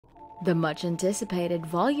The much-anticipated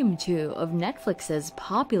Volume 2 of Netflix's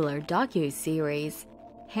popular docuseries,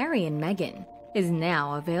 Harry and Meghan, is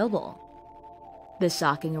now available. The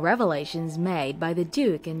shocking revelations made by the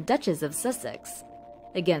Duke and Duchess of Sussex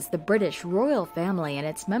against the British royal family and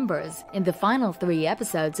its members in the final 3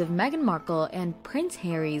 episodes of Meghan Markle and Prince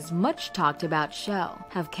Harry's much-talked-about show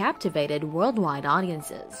have captivated worldwide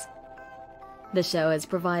audiences. The show has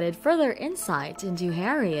provided further insight into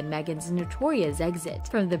Harry and Meghan's notorious exit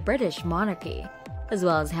from the British monarchy, as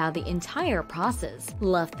well as how the entire process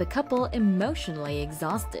left the couple emotionally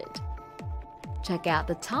exhausted. Check out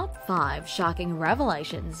the top 5 shocking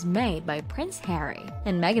revelations made by Prince Harry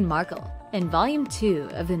and Meghan Markle in Volume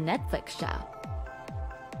 2 of the Netflix show.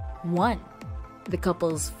 1. The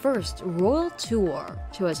couple's first royal tour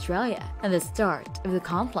to Australia and the start of the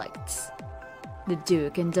conflicts. The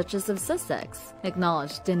Duke and Duchess of Sussex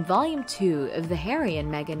acknowledged in Volume 2 of the Harry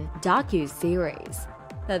and Meghan docu-series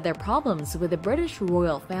that their problems with the British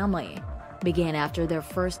royal family began after their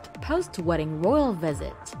first post-wedding royal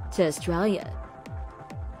visit to Australia.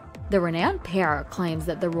 The renowned pair claims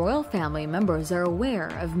that the royal family members are aware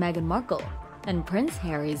of Meghan Markle and Prince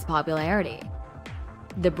Harry's popularity.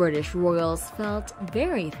 The British royals felt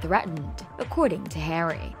very threatened, according to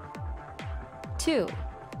Harry. 2.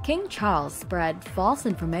 King Charles spread false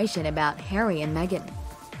information about Harry and Meghan.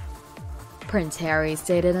 Prince Harry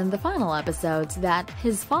stated in the final episodes that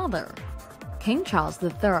his father, King Charles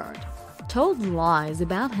III, told lies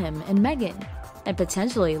about him and Meghan and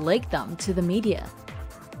potentially leaked them to the media.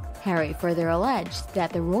 Harry further alleged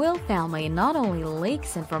that the royal family not only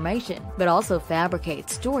leaks information but also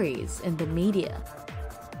fabricates stories in the media.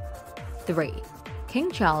 3.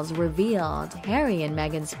 King Charles revealed Harry and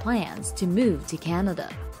Meghan's plans to move to Canada.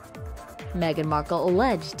 Meghan Markle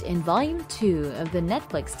alleged in Volume 2 of the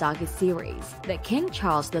Netflix docuseries that King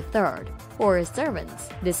Charles III or his servants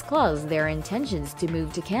disclosed their intentions to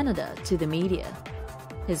move to Canada to the media.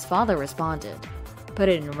 His father responded, "Put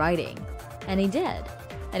it in writing," and he did,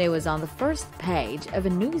 and it was on the first page of a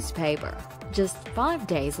newspaper just 5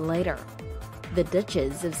 days later, the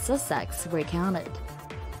Duchess of Sussex recounted.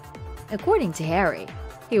 According to Harry,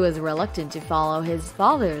 he was reluctant to follow his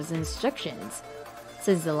father's instructions,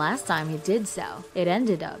 since the last time he did so, it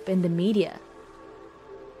ended up in the media.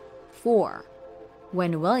 4.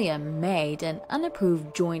 When William made an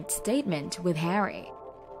unapproved joint statement with Harry.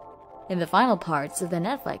 In the final parts of the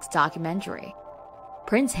Netflix documentary,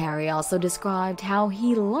 Prince Harry also described how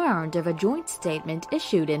he learned of a joint statement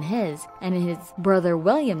issued in his and his brother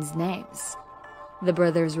William's names. The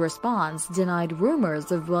brothers' response denied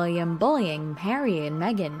rumors of William bullying Harry and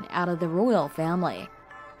Meghan out of the royal family.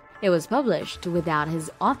 It was published without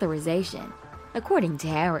his authorization, according to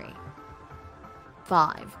Harry.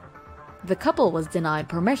 5. The couple was denied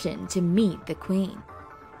permission to meet the Queen.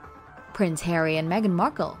 Prince Harry and Meghan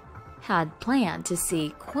Markle had planned to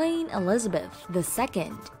see Queen Elizabeth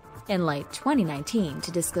II in late 2019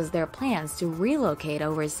 to discuss their plans to relocate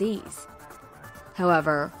overseas.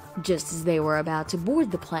 However, just as they were about to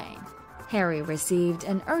board the plane, Harry received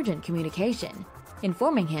an urgent communication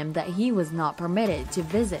informing him that he was not permitted to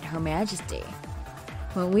visit Her Majesty.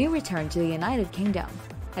 When we returned to the United Kingdom,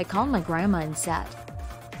 I called my grandma and said,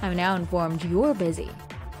 "I'm now informed you're busy."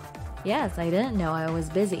 "Yes, I didn't know I was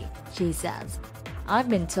busy," she says. "I've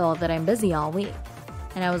been told that I'm busy all week."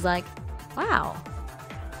 And I was like, wow.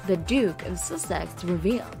 The Duke of Sussex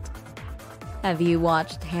revealed. Have you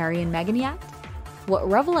watched Harry and Meghan yet? What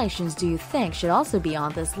revelations do you think should also be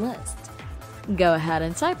on this list? Go ahead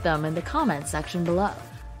and type them in the comments section below.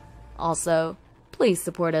 Also, please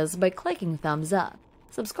support us by clicking thumbs up,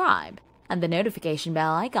 subscribe, and the notification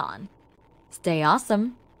bell icon. Stay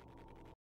awesome!